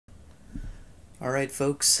Alright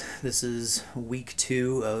folks, this is week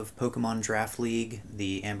 2 of Pokemon Draft League,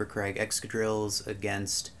 the Ambercrag Excadrills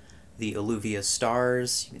against the Alluvia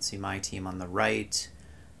Stars. You can see my team on the right,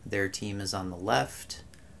 their team is on the left.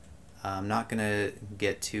 I'm not going to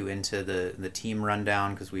get too into the team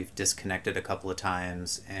rundown because we've disconnected a couple of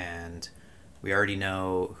times and we already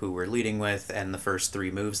know who we're leading with and the first 3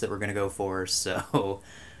 moves that we're going to go for, so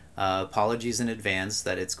apologies in advance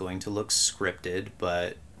that it's going to look scripted,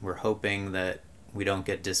 but we're hoping that we don't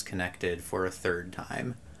get disconnected for a 3rd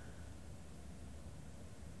time.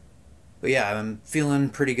 But yeah, I'm feeling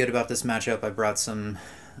pretty good about this matchup. I brought some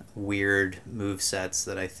weird move sets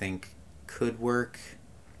that I think could work.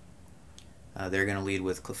 They're going to lead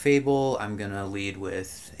with Clefable. I'm going to lead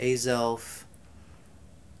with Azelf.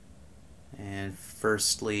 And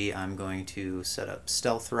firstly, I'm going to set up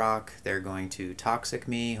Stealth Rock. They're going to Toxic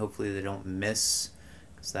me. Hopefully they don't miss,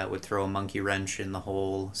 because that would throw a monkey wrench in the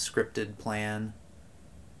whole scripted plan.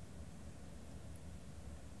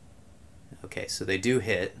 Okay, so they do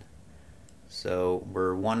hit. So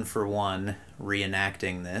we're 1 for 1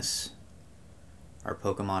 reenacting this. Our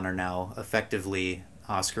Pokemon are now effectively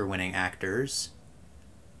Oscar-winning actors.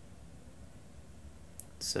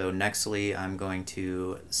 So nextly, I'm going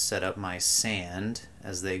to set up my Sand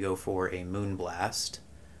as they go for a Moonblast.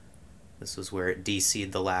 This was where it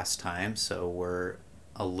DC'd the last time, so we're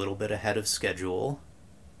a little bit ahead of schedule.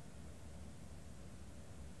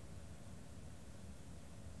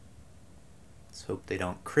 Let's hope they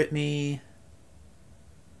don't crit me.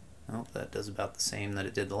 Oh, that does about the same that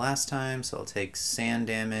it did the last time, so I'll take sand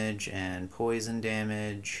damage and poison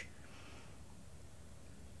damage.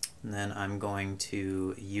 And then I'm going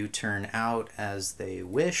to U-turn out as they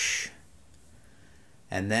wish.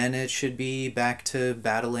 And then it should be back to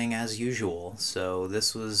battling as usual. So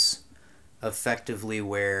this was effectively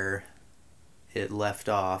where it left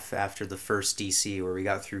off after the first DC, where we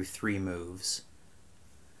got through 3 moves.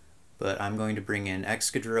 But I'm going to bring in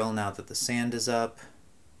Excadrill now that the sand is up.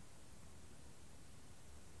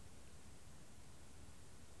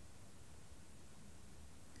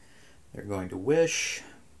 They're going to Wish.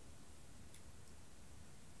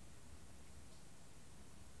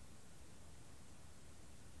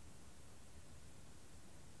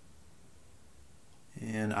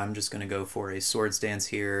 And I'm just going to go for a Swords Dance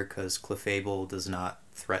here because Clefable does not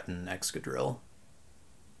threaten Excadrill.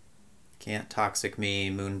 Can't Toxic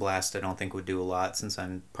me. Moonblast I don't think would do a lot since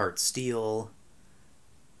I'm part Steel.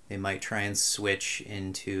 They might try and switch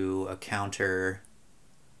into a counter,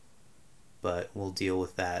 but we'll deal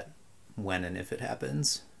with that when and if it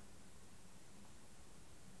happens.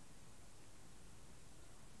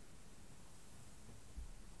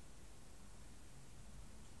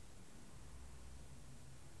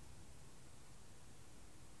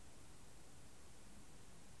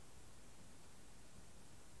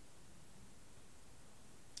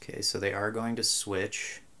 Okay, so they are going to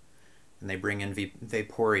switch, and they bring in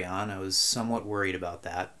Vaporeon. I was somewhat worried about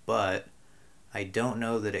that, but I don't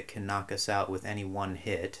know that it can knock us out with any one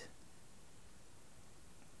hit.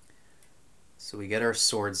 So we get our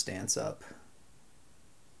Swords Dance up.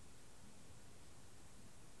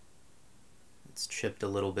 It's chipped a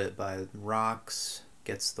little bit by rocks,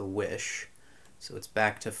 gets the Wish. So it's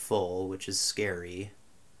back to full, which is scary.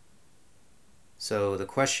 So the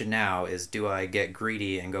question now is, do I get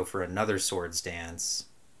greedy and go for another Swords Dance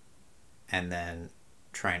and then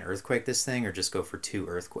try and Earthquake this thing, or just go for 2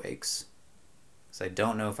 Earthquakes? Because I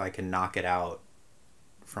don't know if I can knock it out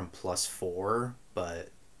from +4, but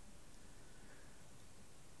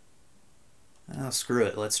oh, screw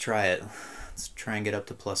it, let's try it. Let's try and get up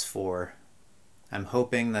to +4. I'm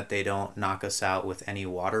hoping that they don't knock us out with any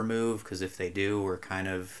water move, because if they do, we're kind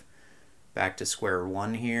of back to square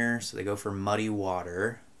 1 here. So they go for Muddy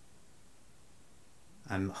Water.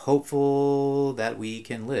 I'm hopeful that we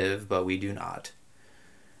can live, but we do not.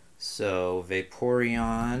 So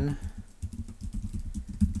Vaporeon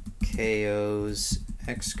KOs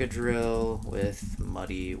Excadrill with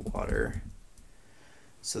Muddy Water.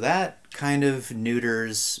 So that kind of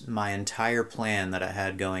neuters my entire plan that I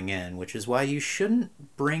had going in, which is why you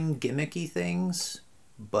shouldn't bring gimmicky things,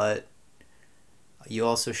 but you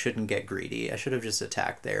also shouldn't get greedy. I should have just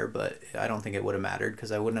attacked there, but I don't think it would have mattered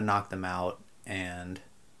because I wouldn't have knocked them out, and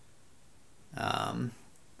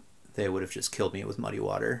they would have just killed me with Muddy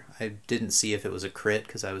Water. I didn't see if it was a crit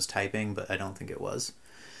because I was typing, but I don't think it was.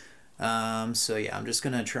 So yeah, I'm just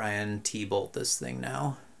going to try and T-bolt this thing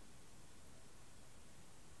now.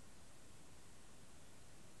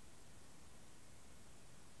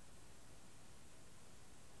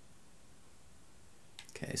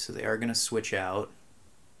 Okay, so they are going to switch out.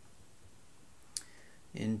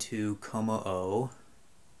 into Como-O.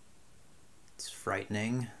 It's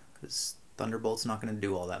frightening because Thunderbolt's not going to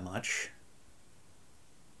do all that much.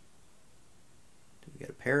 Do we get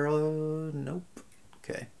a Parallel? Nope.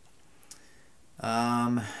 Okay.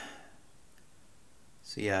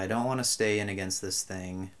 So yeah, I don't want to stay in against this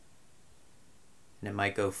thing. And it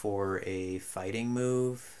might go for a fighting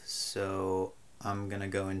move, so I'm going to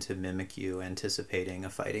go into Mimikyu anticipating a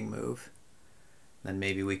fighting move. Then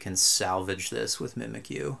maybe we can salvage this with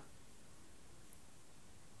Mimikyu.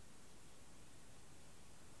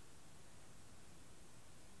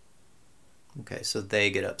 Okay, so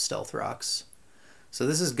they get up Stealth Rocks. So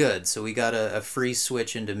this is good. So we got a free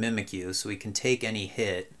switch into Mimikyu, so we can take any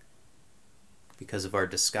hit because of our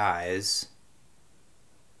disguise.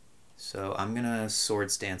 So I'm gonna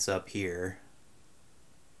Swords Dance up here.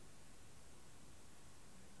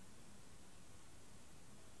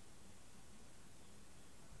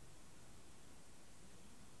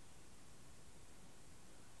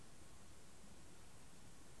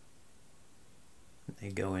 They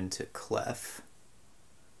go into Clef.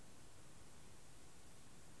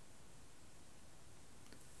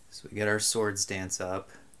 So we get our Swords Dance up.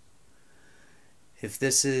 If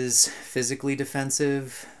this is physically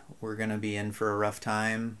defensive, we're going to be in for a rough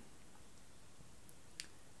time.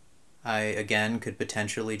 I, again, could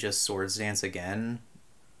potentially just Swords Dance again,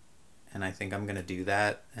 and I think I'm going to do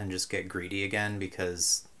that and just get greedy again,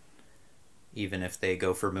 because even if they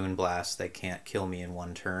go for Moonblast, they can't kill me in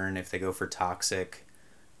one turn. If they go for Toxic,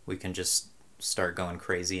 we can just start going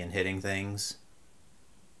crazy and hitting things.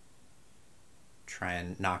 Try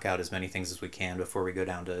and knock out as many things as we can before we go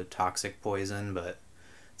down to Toxic Poison, but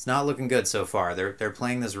it's not looking good so far. They're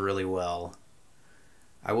playing this really well.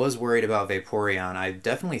 I was worried about Vaporeon. I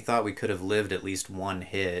definitely thought we could have lived at least one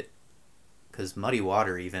hit, because Muddy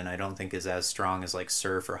Water even I don't think is as strong as like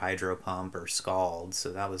Surf or Hydro Pump or Scald,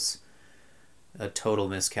 so that was a total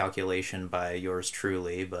miscalculation by yours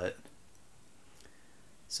truly. But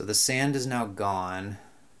so the sand is now gone.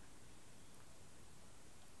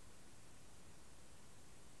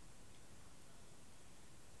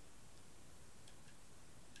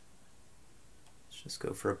 Just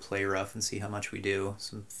go for a Play Rough and see how much we do.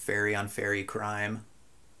 Some fairy on fairy crime.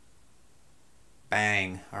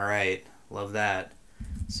 Bang. Alright. Love that.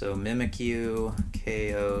 So Mimikyu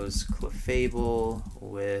KOs Clefable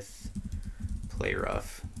with Play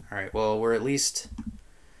Rough. Alright, well, we're at least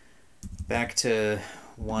back to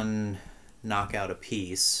one knockout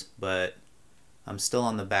apiece, but I'm still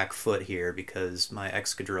on the back foot here because my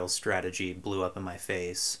Excadrill strategy blew up in my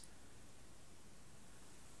face.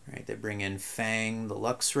 Alright, they bring in Fang, the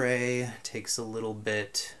Luxray, takes a little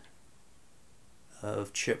bit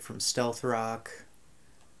of chip from Stealth Rock,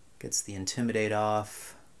 gets the Intimidate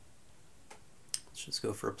off. Let's just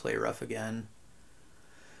go for a Play Rough again.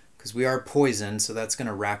 Because we are poisoned, so that's going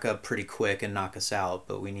to rack up pretty quick and knock us out,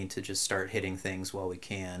 but we need to just start hitting things while we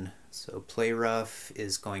can. So Play Rough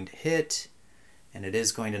is going to hit, and it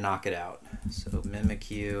is going to knock it out. So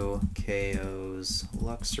Mimikyu KOs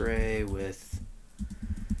Luxray with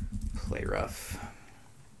Play Rough.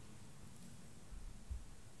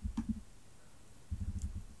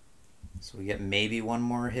 So we get maybe one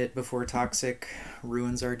more hit before Toxic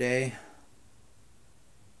ruins our day,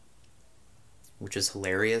 which is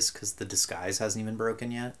hilarious because the disguise hasn't even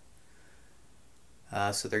broken yet.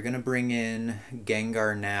 So they're going to bring in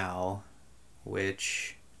Gengar now,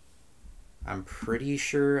 which I'm pretty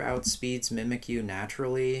sure outspeeds Mimikyu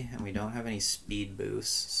naturally, and we don't have any speed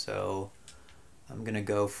boosts, so I'm going to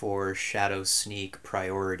go for Shadow Sneak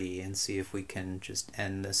priority and see if we can just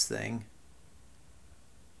end this thing.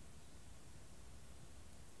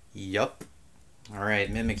 Yup.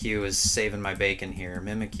 Alright, Mimikyu is saving my bacon here.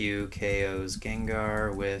 Mimikyu KOs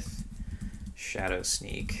Gengar with Shadow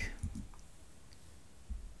Sneak.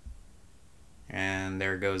 And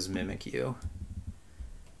there goes Mimikyu.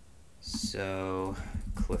 So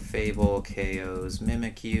Clefable KOs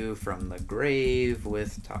Mimikyu from the grave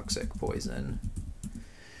with Toxic Poison.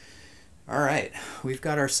 Alright, we've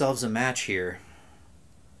got ourselves a match here.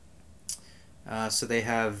 So they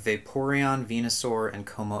have Vaporeon, Venusaur, and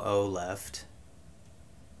Como-O left.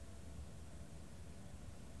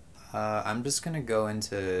 I'm just going to go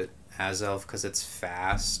into Azelf because it's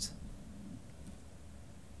fast.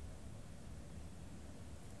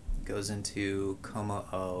 Goes into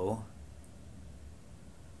Como-O.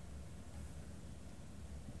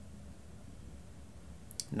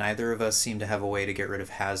 Neither of us seem to have a way to get rid of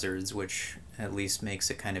hazards, which at least makes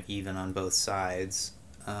it kind of even on both sides.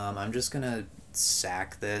 I'm just going to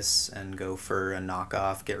sack this and go for a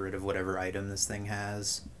knockoff, get rid of whatever item this thing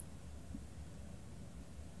has.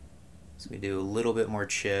 So we do a little bit more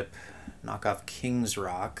chip, knock off King's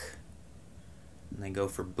Rock, and then go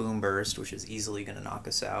for Boom Burst, which is easily going to knock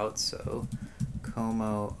us out. So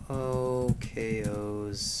Como O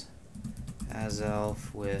KOs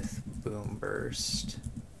Azelf with Boom Burst.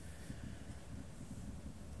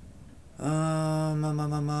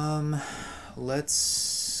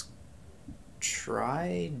 Let's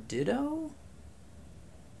try Ditto?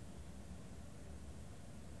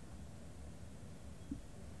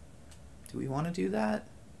 Do we want to do that?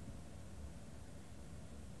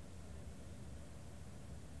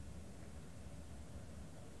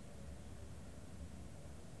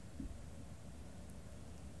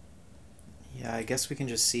 Yeah, I guess we can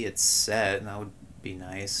just see it set, and that would be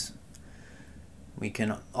nice. We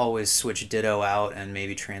can always switch Ditto out and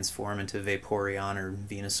maybe transform into Vaporeon or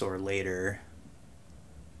Venusaur later.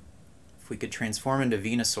 If we could transform into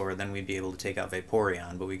Venusaur, then we'd be able to take out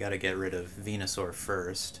Vaporeon, but we gotta get rid of Venusaur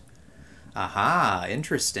first. Aha,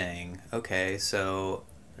 interesting. Okay, so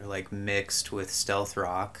they're like mixed with Stealth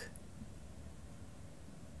Rock.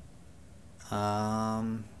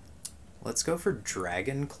 Let's go for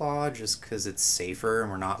Dragon Claw just because it's safer and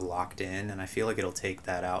we're not locked in, and I feel like it'll take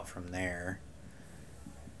that out from there.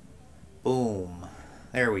 Boom.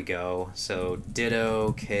 There we go. So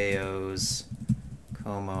Ditto KOs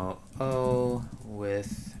Como O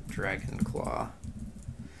with Dragon Claw.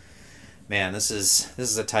 Man, this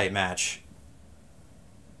is a tight match.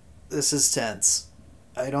 This is tense.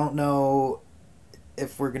 I don't know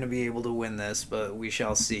if we're going to be able to win this, but we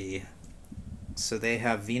shall see. So they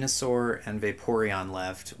have Venusaur and Vaporeon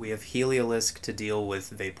left. We have Heliolisk to deal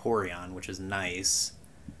with Vaporeon, which is nice.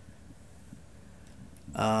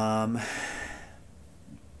 The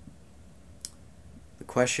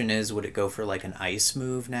question is, would it go for like an ice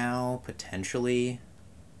move now, potentially?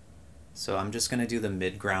 So I'm just going to do the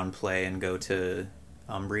mid-ground play and go to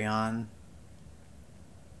Umbreon.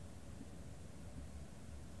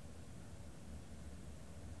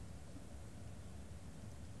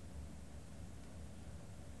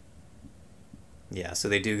 Yeah, so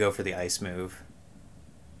they do go for the ice move.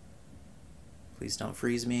 Please don't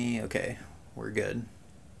freeze me. Okay, we're good.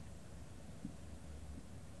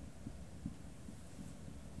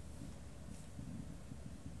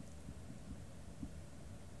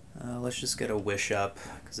 Let's just get a Wish up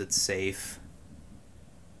because it's safe.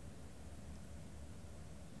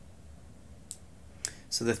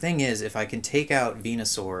 So the thing is, if I can take out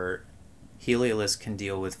Venusaur, Heliolisk can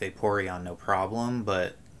deal with Vaporeon no problem,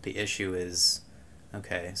 but the issue is...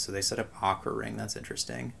 Okay, so they set up Aqua Ring. That's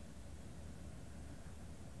interesting.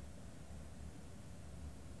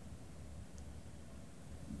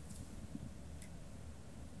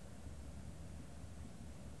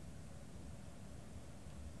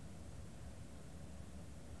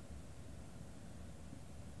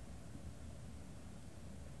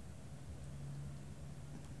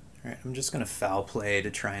 Alright, I'm just going to Foul Play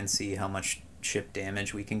to try and see how much chip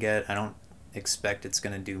damage we can get. I don't expect it's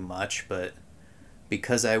going to do much, but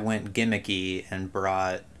because I went gimmicky and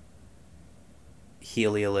brought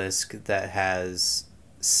Heliolisk that has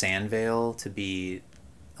Sand Veil to be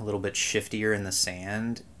a little bit shiftier in the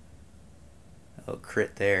sand, oh,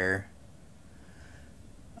 crit there,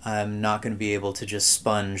 I'm not going to be able to just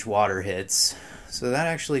sponge water hits. So that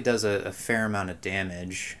actually does a fair amount of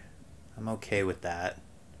damage. I'm okay with that.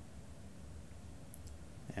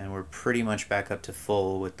 And we're pretty much back up to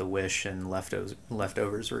full with the Wish and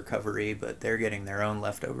leftovers recovery, but they're getting their own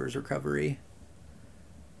leftovers recovery.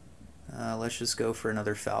 Let's just go for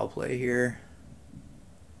another Foul Play here.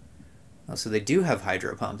 Oh, so they do have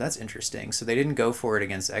Hydro Pump. That's interesting. So they didn't go for it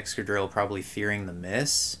against Excadrill, probably fearing the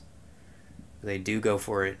miss. They do go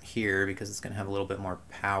for it here because it's going to have a little bit more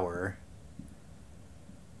power.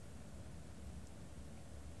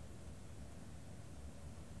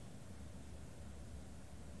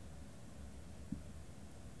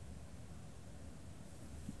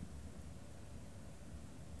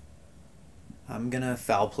 I'm gonna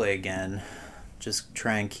Foul Play again. Just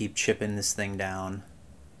try and keep chipping this thing down.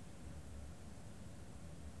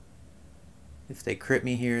 If they crit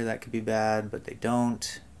me here, that could be bad, but they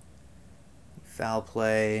don't. Foul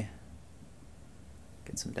Play.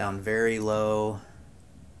 Gets them down very low.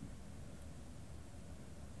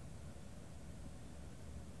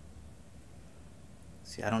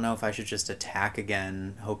 See, I don't know if I should just attack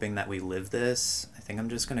again, hoping that we live this. I think I'm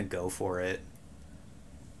just gonna go for it.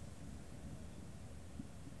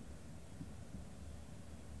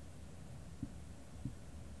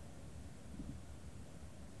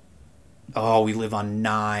 Oh, we live on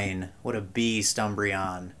 9. What a beast,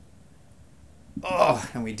 Umbreon. Oh,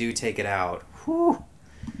 and we do take it out. Whew.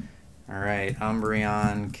 Alright,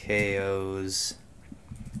 Umbreon KOs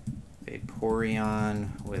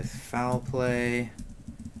Vaporeon with Foul Play.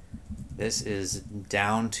 This is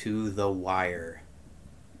down to the wire.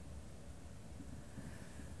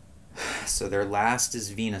 So their last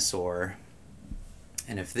is Venusaur.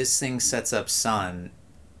 And if this thing sets up Sun,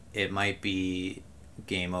 it might be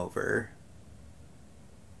game over.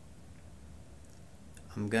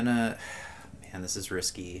 I'm gonna... Man, this is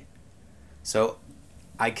risky. So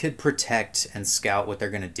I could protect and scout what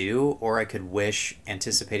they're gonna do, or I could wish,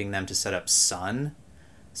 anticipating them to set up Sun.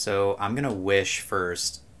 So I'm gonna wish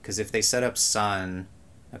first, because if they set up Sun...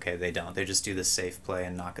 Okay, they don't. They just do the safe play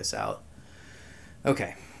and knock us out.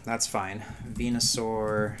 Okay, that's fine.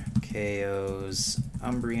 Venusaur KOs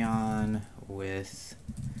Umbreon with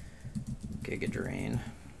Giga Drain.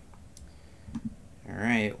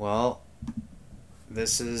 Alright, well,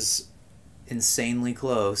 this is insanely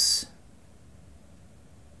close.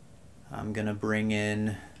 I'm gonna bring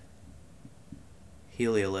in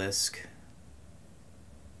Heliolisk.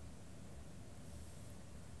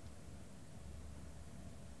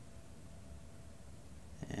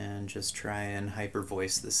 And just try and hyper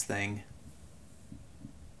voice this thing.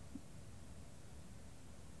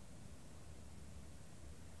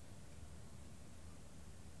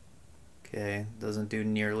 Okay, doesn't do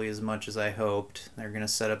nearly as much as I hoped. They're going to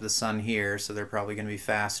set up the Sun here, so they're probably going to be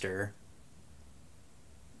faster.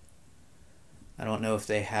 I don't know if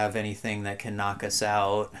they have anything that can knock us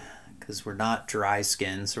out, because we're not dry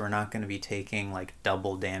skin, so we're not going to be taking like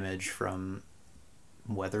double damage from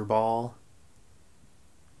Weather Ball.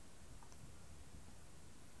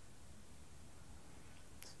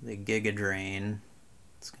 The Giga Drain,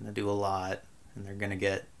 it's going to do a lot, and they're going to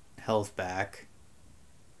get health back.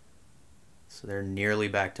 So they're nearly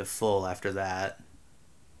back to full after that.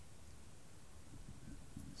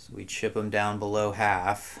 So we chip them down below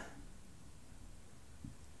half.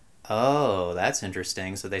 Oh, that's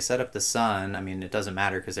interesting. So they set up the Sun. I mean, it doesn't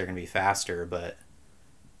matter because they're going to be faster, but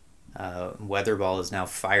Weather Ball is now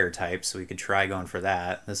Fire type, so we could try going for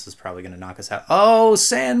that. This is probably going to knock us out. Oh,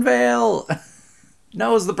 Sandveil!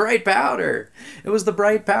 No, it was the Bright Powder. It was the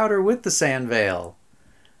Bright Powder with the Sandveil.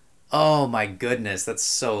 Oh my goodness, that's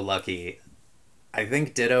so lucky. I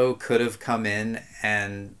think Ditto could have come in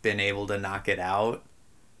and been able to knock it out.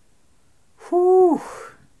 Whew.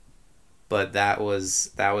 But that was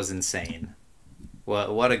insane.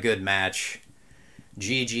 What a good match.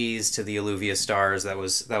 GG's to the Alluvia Stars. That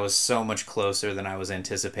was so much closer than I was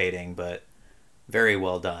anticipating, but very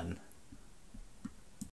well done.